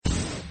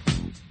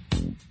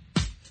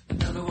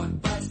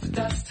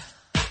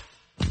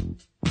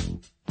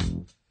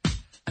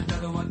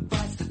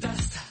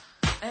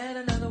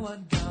and another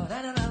one gone,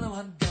 and another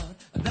one gone.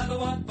 Another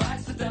one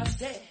bites the dust.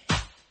 Hey,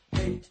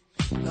 hey,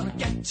 gonna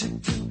get you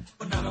too.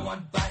 Another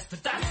one bites the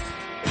dust.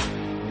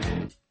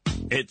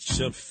 It's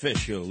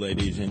official,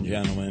 ladies and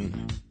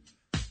gentlemen.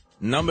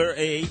 Number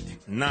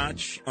 8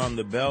 notch on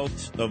the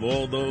belt of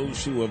all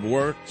those who have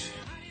worked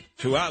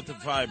throughout the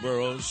 5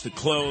 boroughs to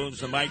close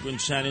the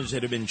migrant centers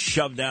that have been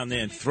shoved down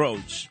their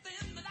throats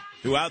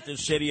throughout the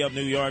city of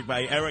New York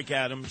by Eric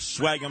Adams,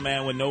 swagger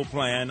man with no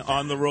plan,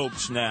 on the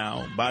ropes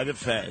now by the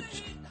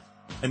feds,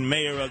 and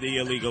mayor of the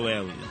illegal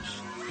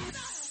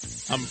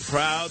aliens. I'm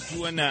proud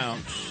to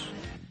announce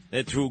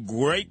that through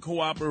great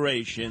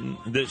cooperation,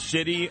 the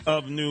city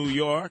of New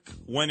York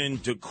went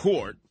into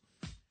court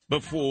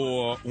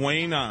before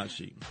Wayne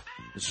Ozzie,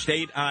 the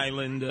State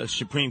Island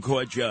Supreme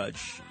Court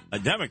judge, a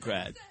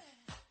Democrat,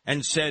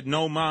 and said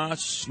no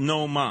mas,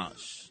 no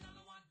mas,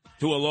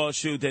 to a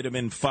lawsuit that had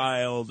been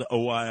filed a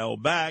while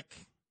back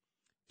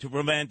to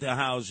prevent the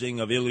housing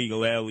of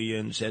illegal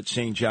aliens at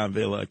St. John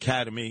Villa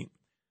Academy.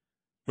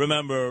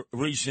 Remember,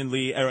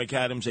 recently Eric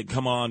Adams had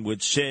come on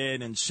with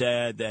Sid and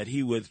said that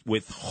he would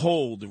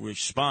withhold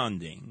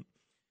responding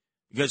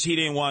because he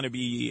didn't want to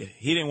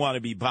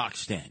be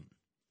boxed in.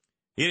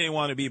 He didn't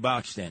want to be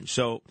boxed in.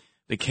 So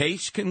the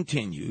case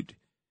continued,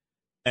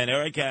 and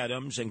Eric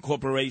Adams and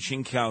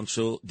Corporation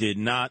Counsel did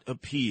not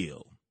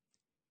appeal.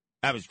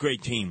 That was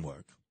great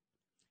teamwork.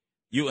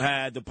 You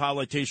had the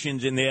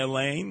politicians in their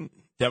lane,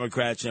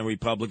 Democrats and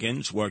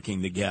Republicans,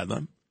 working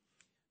together,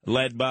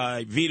 led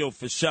by Vito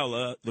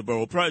Fossella, the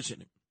borough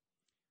president,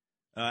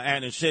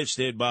 and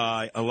assisted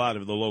by a lot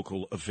of the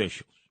local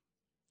officials.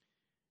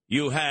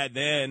 You had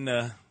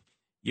the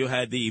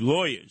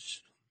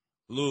lawyers,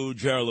 Lou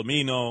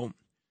Gerlamino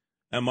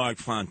and Mark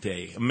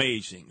Fonte.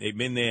 Amazing. They've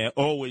been there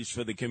always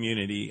for the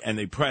community, and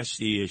they pressed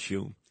the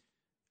issue,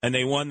 and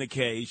they won the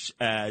case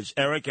as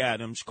Eric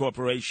Adams,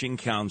 Corporation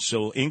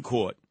Counsel, in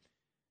court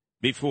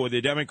before the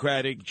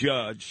Democratic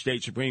judge,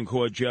 State Supreme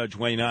Court Judge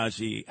Wayne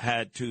Ozzie,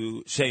 had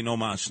to say no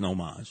mas, no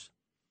mas.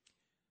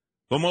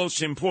 But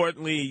most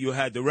importantly, you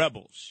had the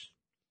rebels.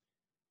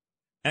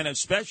 And of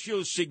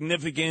special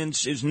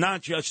significance is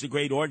not just the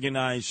great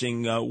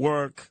organizing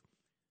work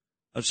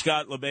of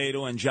Scott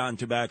Lebedo and John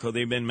Tobacco.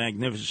 They've been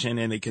magnificent,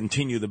 and they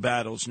continue the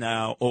battles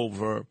now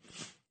over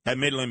at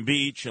Midland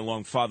Beach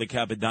along Father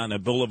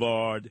Capadonna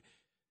Boulevard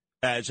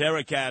as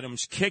Eric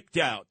Adams kicked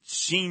out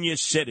senior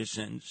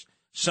citizens,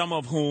 some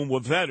of whom were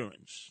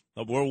veterans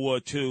of World War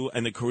II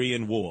and the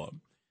Korean War.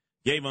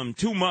 Gave them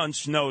 2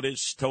 months'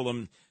 notice, told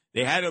them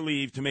they had to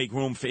leave to make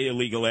room for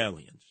illegal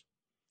aliens.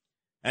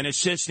 And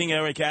assisting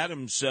Eric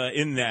Adams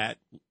in that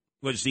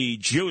was the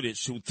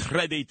Judas who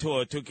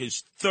Traditor took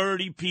his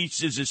 30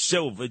 pieces of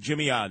silver,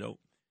 Jimmy Otto,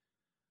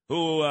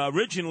 who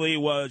originally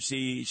was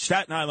the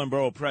Staten Island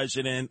Borough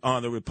president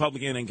on the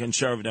Republican and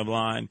conservative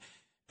line,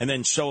 and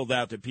then sold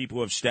out to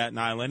people of Staten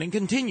Island and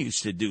continues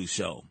to do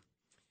so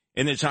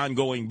in this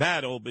ongoing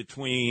battle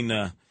between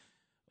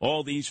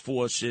all these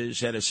forces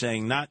that are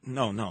saying not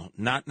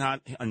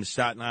on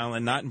Staten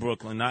Island, not in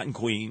Brooklyn, not in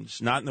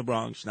Queens, not in the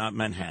Bronx, not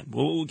Manhattan.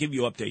 We'll give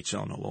you updates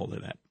on all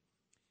of that.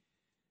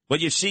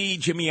 But you see,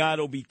 Jimmy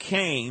Otto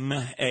became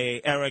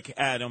a Eric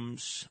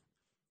Adams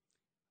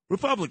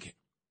Republican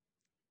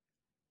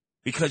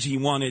because he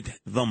wanted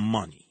the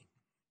money.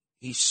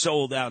 He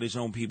sold out his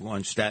own people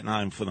on Staten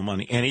Island for the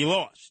money, and he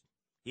lost.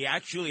 He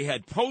actually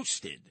had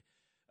posted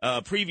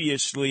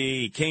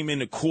previously, he came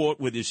into court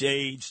with his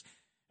aides,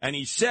 and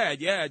he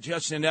said, yeah,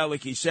 Justin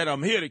Ellick, he said,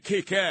 I'm here to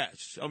kick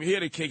ass. I'm here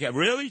to kick ass.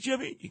 Really,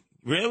 Jimmy?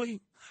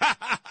 Really?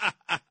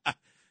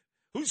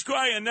 Who's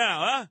crying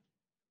now, huh?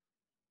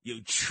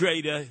 You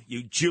traitor,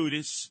 you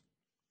Judas.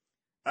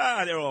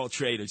 They're all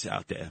traitors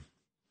out there.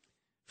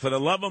 For the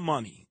love of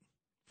money.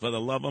 For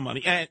the love of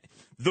money. And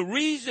the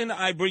reason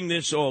I bring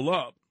this all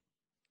up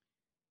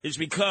is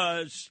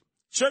because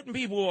certain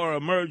people are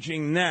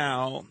emerging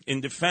now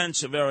in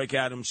defense of Eric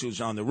Adams,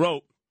 who's on the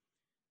rope.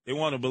 They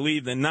want to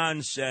believe the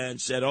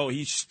nonsense that,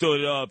 he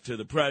stood up to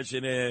the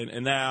president,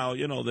 and now,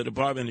 the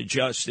Department of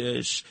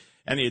Justice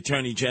and the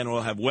Attorney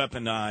General have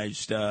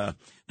weaponized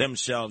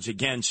themselves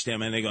against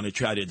him, and they're going to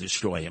try to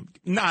destroy him.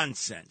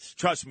 Nonsense.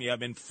 Trust me, I've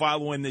been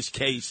following this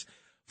case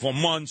for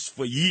months,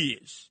 for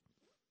years,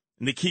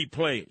 and the key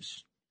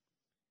players.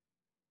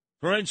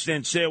 For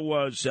instance, there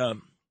was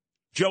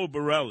Joe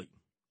Borelli,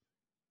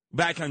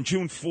 back on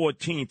June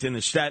 14th in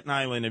the Staten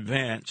Island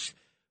Advance,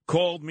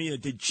 called me a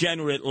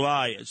degenerate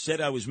liar, said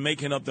I was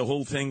making up the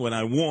whole thing when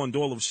I warned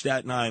all of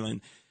Staten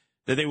Island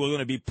that they were going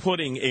to be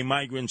putting a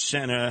migrant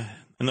center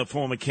in the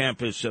former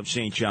campus of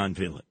St. John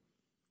Villa.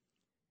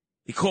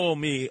 He called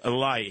me a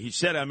liar. He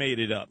said I made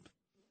it up.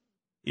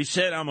 He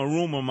said I'm a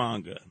rumor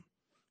monger.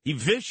 He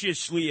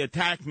viciously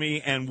attacked me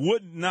and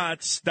would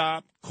not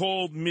stop,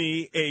 called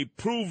me a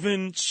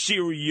proven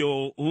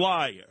serial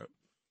liar.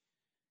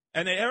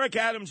 And the Eric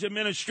Adams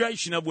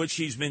administration, of which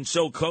he's been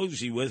so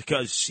cozy with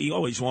because he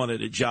always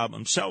wanted a job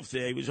himself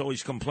there. He was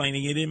always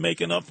complaining he didn't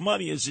make enough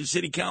money as a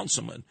city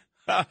councilman.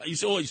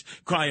 He's always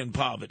crying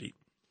poverty.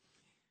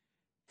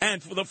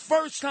 And for the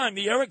first time,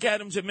 the Eric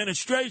Adams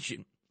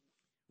administration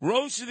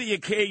rose to the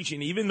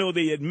occasion, even though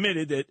they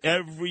admitted that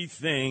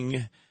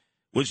everything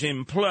was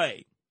in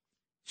play.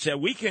 So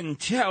we can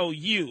tell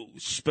you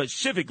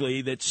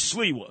specifically that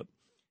Sliwa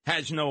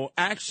has no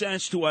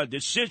access to our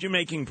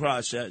decision-making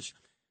process,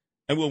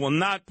 and we will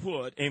not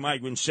put a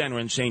migrant center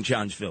in St.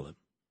 John's Villa.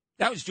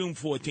 That was June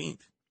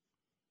 14th.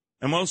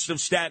 And most of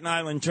Staten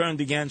Island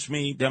turned against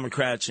me,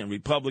 Democrats and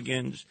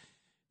Republicans.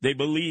 They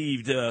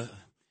believed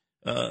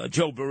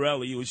Joe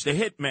Borelli, who was the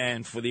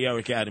hitman for the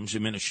Eric Adams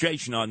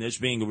administration on this,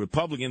 being a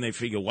Republican. They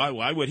figured,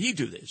 why would he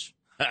do this?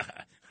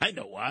 I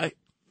know why.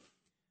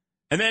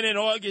 And then in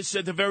August,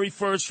 at the very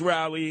first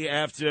rally,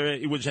 after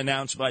it was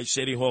announced by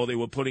City Hall, they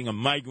were putting a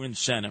migrant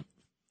center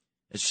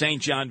at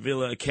St. John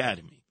Villa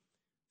Academy.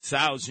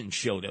 Thousands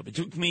showed up. It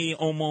took me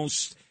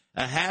almost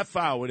a half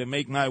hour to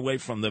make my way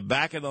from the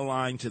back of the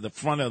line to the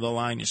front of the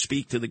line to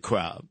speak to the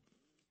crowd.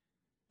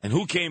 And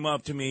who came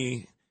up to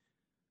me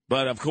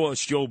but, of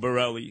course, Joe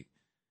Borelli.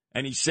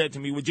 And he said to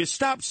me, would you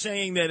stop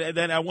saying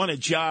that I want a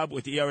job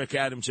with the Eric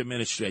Adams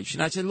administration?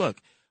 I said,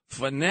 look,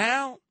 for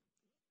now,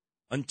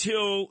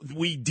 until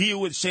we deal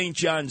with St.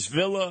 John's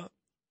Villa,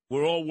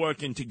 we're all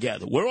working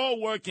together. We're all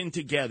working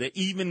together,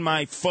 even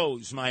my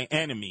foes, my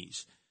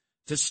enemies,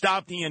 to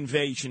stop the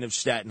invasion of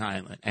Staten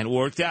Island. And it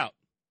worked out.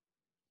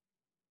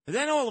 And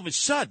then all of a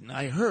sudden,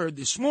 I heard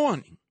this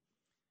morning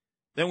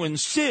that when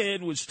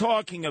Sid was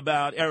talking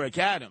about Eric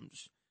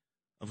Adams,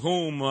 of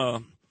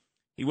whom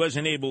he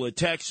wasn't able to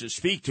text or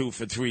speak to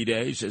for 3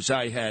 days, as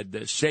I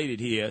had stated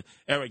here,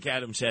 Eric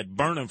Adams had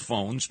burner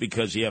phones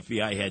because the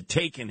FBI had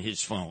taken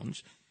his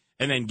phones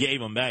and then gave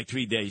them back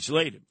 3 days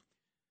later.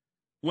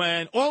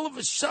 When all of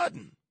a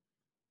sudden,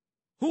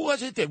 who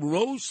was it that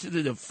rose to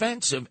the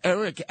defense of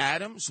Eric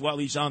Adams while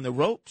he's on the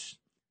ropes?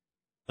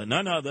 But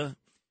none other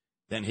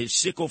than his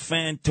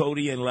sycophant,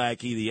 toady, and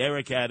lackey, the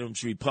Eric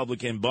Adams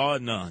Republican, bar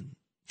none,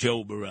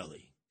 Joe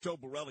Borelli. Joe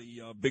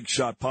Borelli, big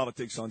shot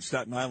politics on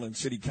Staten Island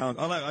City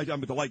Council. I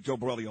like Joe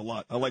Borelli a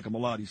lot. I like him a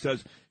lot. He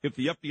says if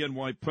the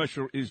FDNY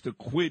pressure is the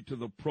quid to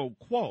the pro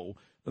quo,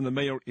 then the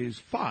mayor is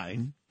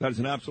fine. That is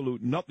an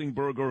absolute nothing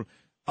burger.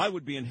 I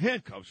would be in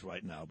handcuffs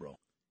right now, bro.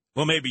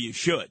 Well, maybe you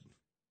should,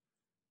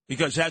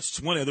 because that's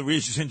one of the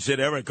reasons that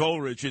Eric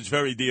Ulrich, his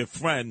very dear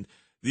friend,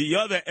 the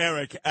other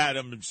Eric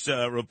Adams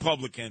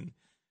Republican,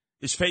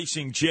 is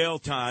facing jail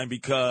time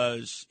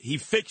because he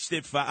fixed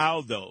it for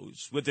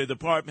Aldo's with the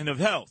Department of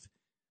Health.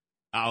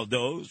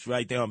 Aldo's,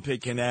 right there on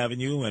Pitkin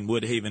Avenue and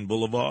Woodhaven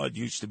Boulevard,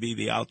 used to be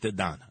the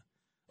Altadonna.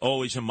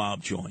 Always a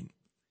mob joint.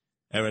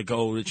 Eric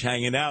Ulrich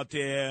hanging out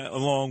there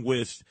along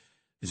with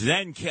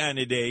then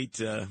candidate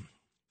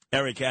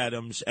Eric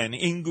Adams and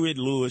Ingrid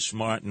Lewis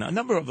Martin. A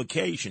number of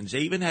occasions, they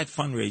even had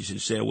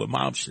fundraisers there with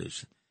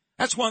mobsters.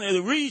 That's one of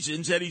the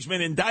reasons that he's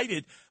been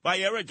indicted by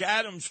Eric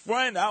Adams'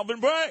 friend, Alvin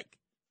Bragg.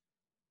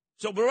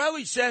 So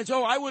Borelli says,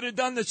 I would have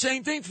done the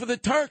same thing for the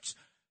Turks.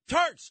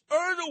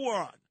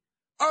 Erdogan,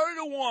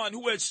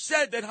 who has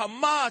said that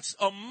Hamas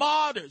are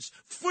martyrs,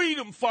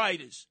 freedom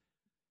fighters,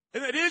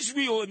 and that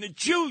Israel and the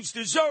Jews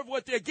deserve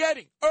what they're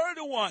getting.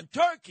 Erdogan,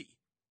 Turkey.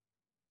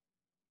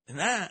 And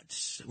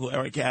that's who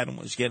Eric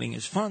Adams was getting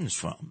his funds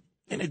from,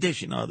 in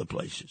addition to other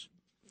places.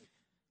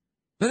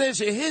 But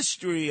there's a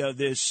history of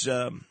this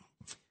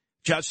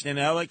Justin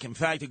Ellick. In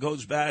fact, it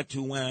goes back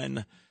to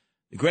when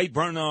the great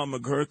Bernard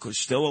McGurk was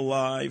still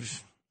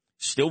alive,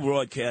 still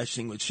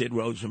broadcasting with Sid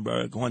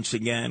Rosenberg. Once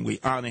again,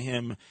 we honor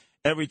him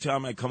every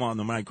time I come on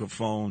the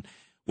microphone.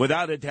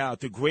 Without a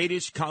doubt, the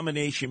greatest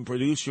combination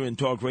producer and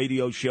talk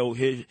radio show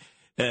in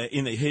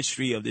the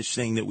history of this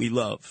thing that we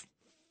love.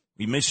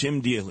 We miss him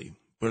dearly,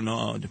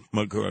 Bernard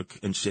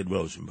McGurk and Sid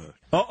Rosenberg.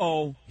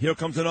 Uh-oh, here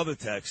comes another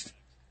text.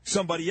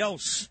 Somebody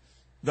else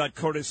that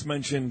Curtis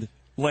mentioned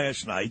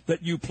last night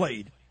that you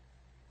played.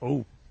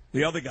 Oh.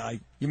 The other guy.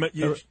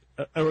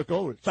 Eric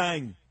Ulrich.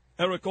 Bang.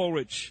 Eric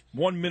Ulrich,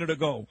 1 minute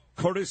ago.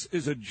 Curtis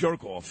is a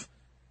jerk-off.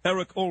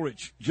 Eric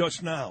Ulrich,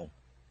 just now.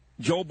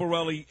 Joe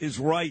Borelli is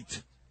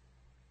right.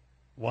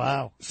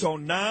 Wow. So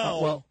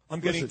now I'm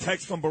getting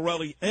texts from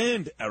Borelli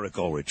and Eric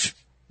Ulrich.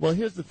 Well,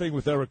 here's the thing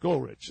with Eric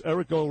Ulrich.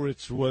 Eric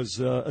Ulrich was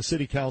a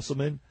city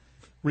councilman,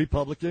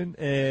 Republican,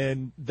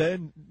 and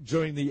then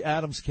during the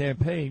Adams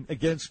campaign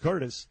against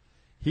Curtis,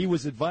 he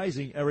was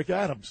advising Eric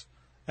Adams.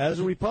 As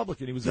a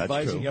Republican, he was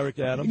advising Eric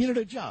Adams. He needed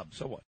a job, so what?